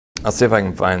I'll see if I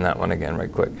can find that one again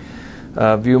right quick.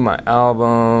 View my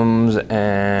albums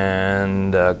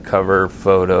and cover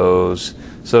photos.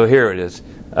 So here it is.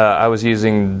 I was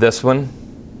using this one.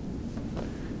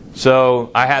 So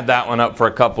I had that one up for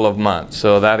a couple of months.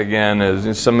 So that again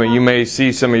is some of you may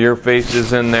see some of your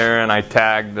faces in there, and I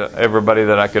tagged everybody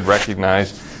that I could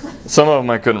recognize. Some of them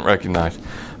I couldn't recognize.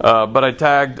 But I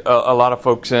tagged a lot of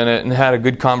folks in it and had a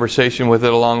good conversation with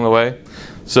it along the way.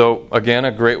 So again,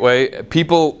 a great way.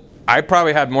 I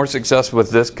probably had more success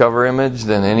with this cover image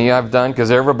than any I've done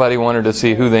because everybody wanted to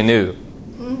see who they knew.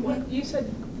 You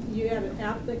said you had an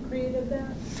app that created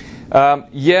that?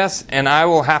 Yes, and I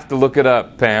will have to look it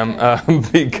up, Pam,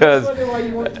 because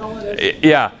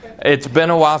yeah, it's been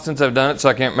a while since I've done it, so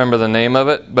I can't remember the name of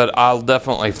it, but I'll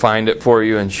definitely find it for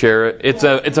you and share it. It's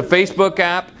a Facebook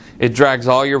app. It drags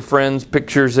all your friends'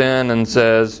 pictures in and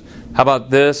says, "How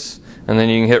about this?" And then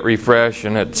you can hit refresh,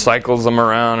 and it cycles them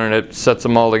around, and it sets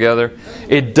them all together.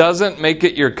 It doesn't make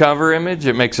it your cover image.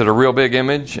 It makes it a real big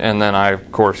image, and then I,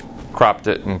 of course, cropped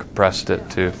it and compressed it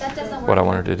to what I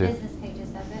wanted to do.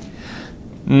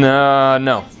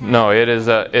 No. It is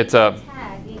it's a.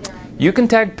 You can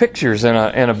tag pictures in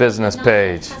a business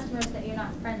page. Customers that you're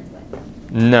not friends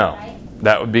with. No,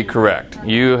 that would be correct.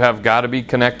 You have got to be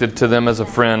connected to them as a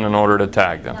friend in order to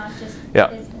tag them.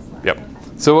 Yeah. Yep.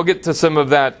 So we'll get to some of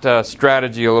that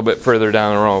strategy a little bit further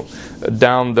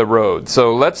down the road.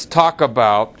 So let's talk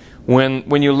about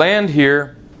when you land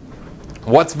here,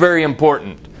 what's very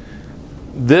important.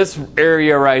 This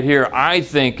area right here, I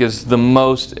think, is the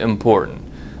most important.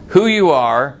 Who you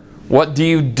are, what do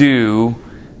you do,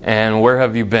 and where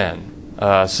have you been?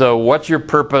 So what's your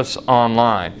purpose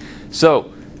online?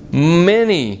 So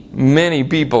many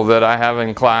people that I have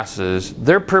in classes,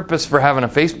 their purpose for having a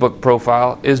Facebook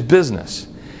profile is business.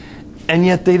 And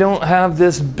yet they don't have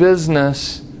this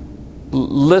business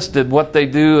listed, what they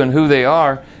do and who they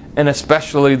are, and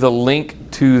especially the link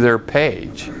to their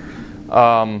page.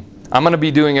 I'm going to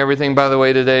be doing everything, by the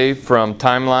way, today from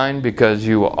Timeline because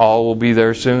you all will be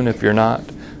there soon if you're not.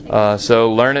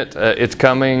 So learn it. It's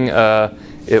coming.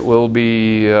 It will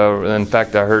be, in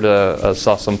fact, I heard I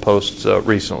saw some posts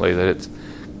recently that it's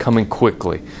coming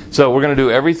quickly. So we're going to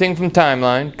do everything from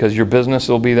Timeline because your business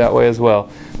will be that way as well.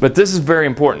 But this is very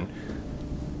important.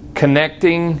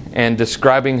 Connecting and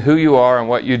describing who you are and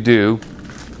what you do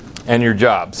and your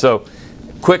job. So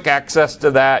quick access to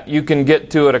that. You can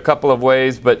get to it a couple of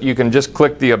ways, but you can just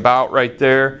click the About right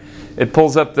there. It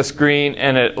pulls up the screen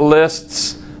and it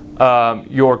lists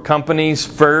your companies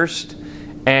first.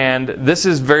 And this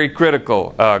is very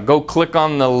critical. Go click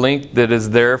on the link that is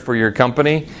there for your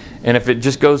company. And if it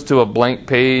just goes to a blank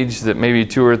page that maybe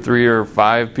 2 or 3 or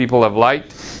 5 people have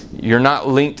liked, you're not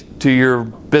linked to your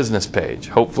business page.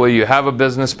 Hopefully you have a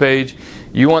business page.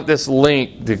 You want this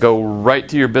link to go right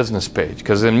to your business page,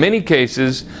 because in many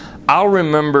cases I'll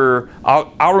remember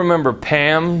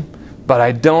Pam, but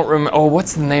I don't remember. Oh,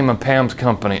 what's the name of Pam's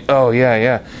company? Oh,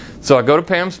 yeah. So I go to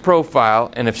Pam's profile,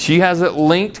 and if she has it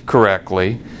linked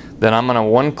correctly, then I'm going to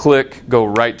one click go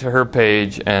right to her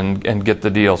page and get the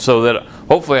deal, so that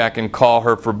hopefully I can call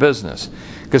her for business.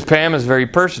 Because Pam is very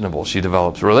personable. She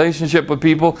develops a relationship with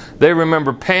people. They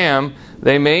remember Pam.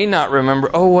 They may not remember,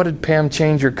 oh, what did Pam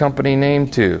change her company name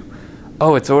to?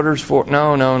 Oh, it's Orders For...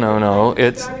 No.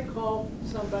 It's... I got to call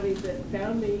somebody that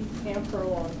found me, Pam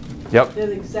Furlong. Yep. Did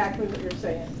exactly what you're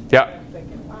saying. Yep. I'm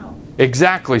thinking, wow.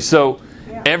 Exactly. So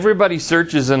everybody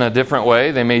searches in a different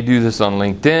way. They may do this on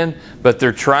LinkedIn, but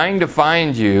they're trying to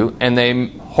find you, and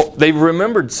they've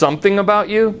remembered something about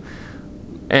you.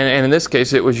 And in this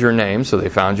case, it was your name, so they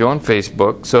found you on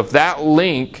Facebook. So if that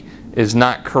link is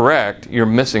not correct, you're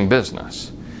missing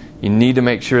business. You need to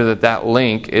make sure that that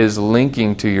link is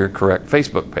linking to your correct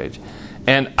Facebook page.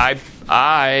 And I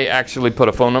actually put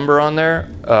a phone number on there,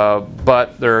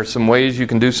 but there are some ways you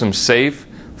can do some safe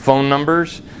phone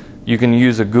numbers. You can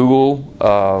use a Google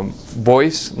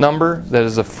voice number that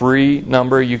is a free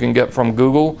number you can get from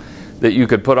Google that you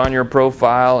could put on your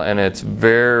profile, and it's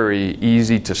very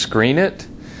easy to screen it,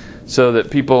 so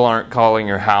that people aren't calling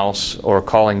your house or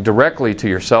calling directly to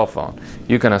your cell phone.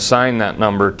 You can assign that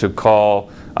number to call,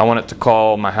 I want it to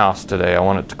call my house today, I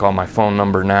want it to call my phone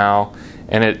number now,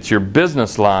 and it's your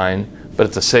business line, but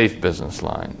it's a safe business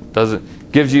line.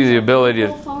 Gives you the ability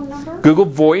to... Google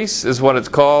Voice is what it's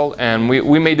called, and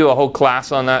we may do a whole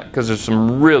class on that because there's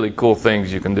some really cool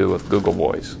things you can do with Google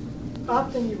Voice.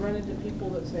 Often you run into people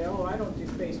that say, oh, I don't do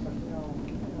Facebook.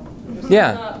 No.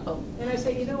 Yeah. And I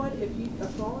say, you know what,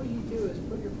 if all you do is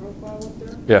put your profile up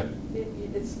there, yeah,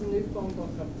 it's the new phone book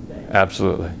of today.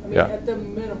 Absolutely. I mean, at the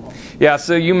minimum. Yeah,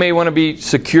 so you may want to be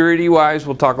security-wise,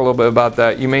 we'll talk a little bit about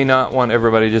that. You may not want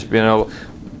everybody just being able...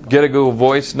 get a Google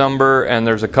Voice number, and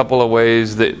there's a couple of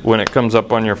ways that when it comes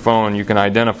up on your phone, you can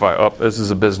identify, oh, this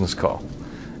is a business call.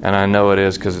 And I know it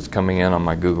is because it's coming in on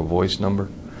my Google Voice number.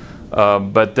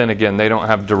 But then again, they don't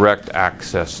have direct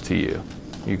access to you.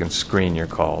 You can screen your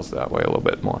calls that way a little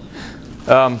bit more.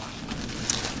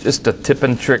 Just a tip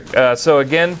and trick. So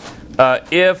again,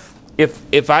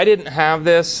 if I didn't have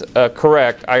this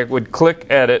correct, I would click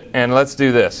Edit, and let's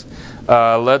do this.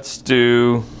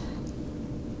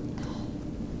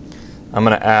 I'm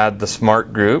going to add the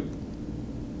Smart Group,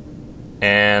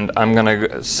 and I'm going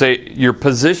to say your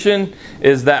position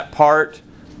is that part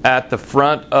at the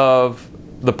front of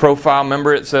the profile.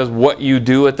 Remember, it says what you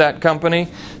do at that company.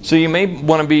 So you may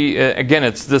want to be, again,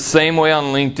 it's the same way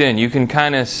on LinkedIn. You can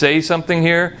kind of say something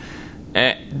here.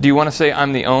 Do you want to say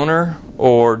I'm the owner,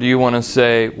 or do you want to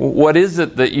say what is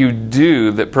it that you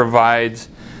do that provides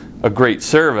a great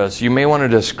service? You may want to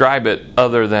describe it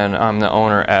other than I'm the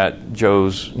owner at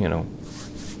Joe's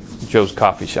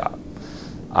coffee shop.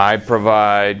 I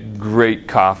provide great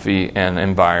coffee and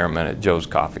environment at Joe's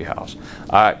Coffee House.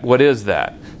 What is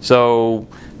that? So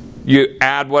you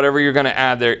add whatever you're going to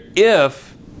add there.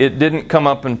 If it didn't come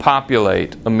up and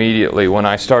populate immediately when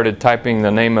I started typing the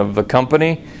name of the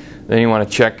company, then you want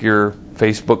to check your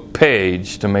Facebook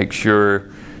page to make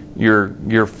sure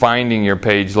you're finding your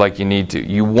page like you need to.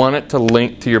 You want it to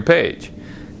link to your page.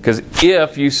 Because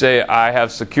if you say, I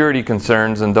have security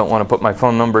concerns and don't want to put my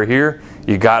phone number here,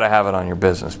 you got to have it on your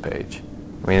business page.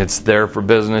 I mean, it's there for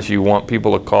business. You want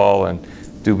people to call and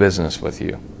do business with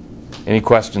you. Any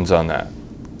questions on that?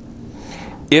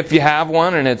 If you have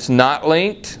one and it's not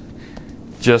linked,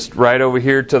 just right over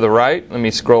here to the right, let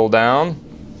me scroll down.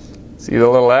 See the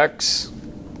little X?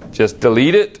 Just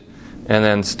delete it and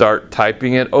then start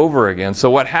typing it over again. So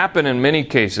what happened in many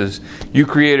cases, you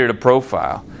created a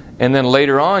profile, and then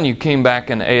later on you came back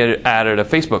and added a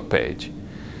Facebook page.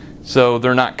 So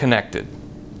they're not connected.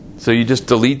 So you just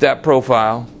delete that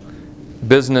profile,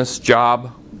 business,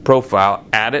 job, profile,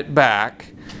 add it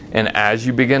back, and as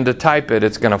you begin to type it,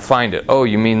 it's going to find it. Oh,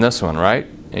 you mean this one, right?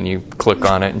 And you click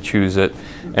on it and choose it,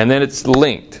 and then it's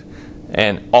linked.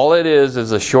 And all it is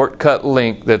a shortcut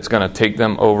link that's going to take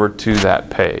them over to that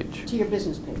page. To your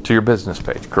business page. To your business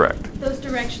page, correct. Those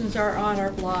directions are on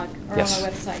our blog or Yes. on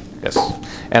our website. Yes.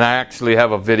 And I actually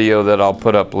have a video that I'll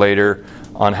put up later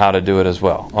on how to do it as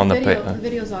well. On the The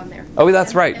video's on there. Oh,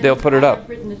 that's right. And They'll put it I up. have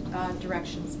written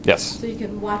directions. Yes. So you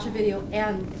can watch a video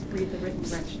and read the written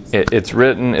directions. It's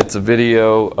written, it's a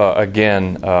video.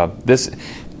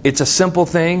 It's a simple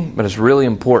thing, but it's really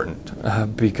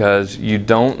important because you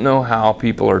don't know how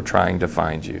people are trying to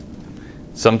find you.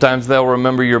 Sometimes they'll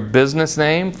remember your business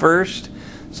name first.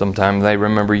 Sometimes they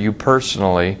remember you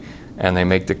personally, and they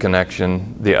make the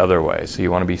connection the other way. So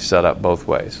you want to be set up both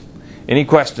ways. Any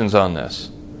questions on this?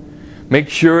 Make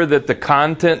sure that the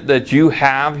content that you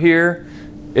have here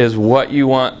is what you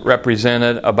want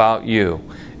represented about you.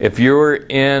 If you're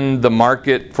in the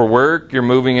market for work, you're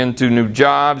moving into new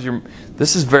jobs,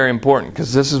 this is very important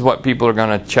because this is what people are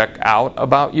going to check out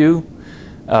about you.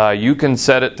 You can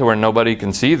set it to where nobody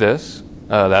can see this.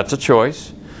 That's a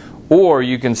choice. Or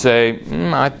you can say,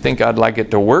 I think I'd like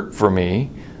it to work for me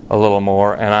a little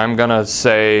more, and I'm going to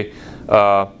say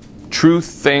truth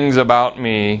things about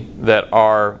me that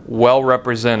are well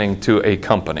representing to a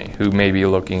company who may be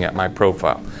looking at my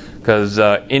profile. Because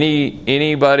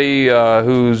anybody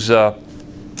who's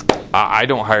I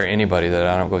don't hire anybody that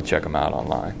I don't go check them out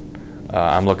online.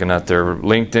 I'm looking at their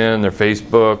LinkedIn, their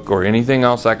Facebook, or anything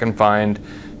else I can find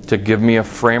to give me a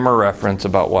frame of reference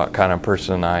about what kind of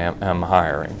person I am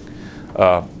hiring.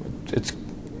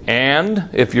 And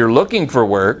if you're looking for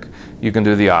work, you can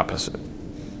do the opposite.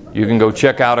 You can go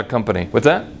check out a company. What's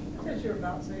that? Because you're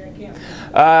about to say I can't.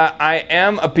 I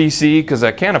am a PC because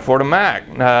I can't afford a Mac.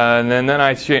 And then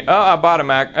I bought a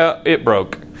Mac. It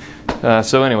broke.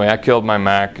 So anyway, I killed my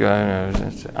Mac. How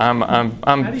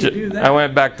do you do that? I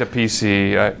went back to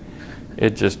PC.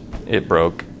 It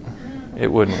broke. It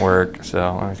wouldn't work.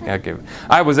 So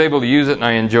I was able to use it and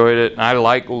I enjoyed it. I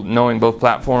like knowing both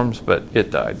platforms, but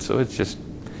it died. So it's just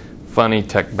funny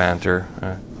tech banter.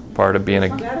 Part of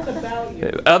being That's about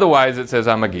you. Otherwise, it says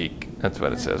I'm a geek. That's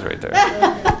what it says right there.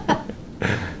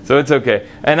 So it's okay.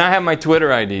 And I have my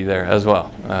Twitter ID there as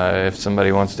well, if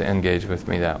somebody wants to engage with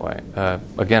me that way.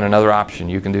 Again, another option.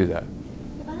 You can do that.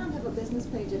 If I don't have a business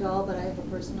page at all, but I have a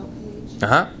personal page,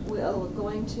 Uh-huh. will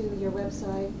going to your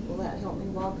website, will that help me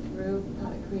walk through how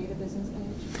to create a business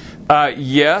page?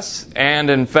 Yes, and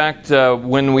in fact,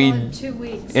 when we... In 2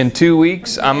 weeks. In 2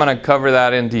 weeks, I'm going to cover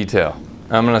that in detail.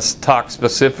 I'm going to talk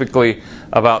specifically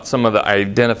about some of the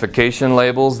identification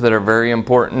labels that are very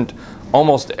important.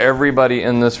 Almost everybody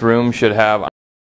in this room should have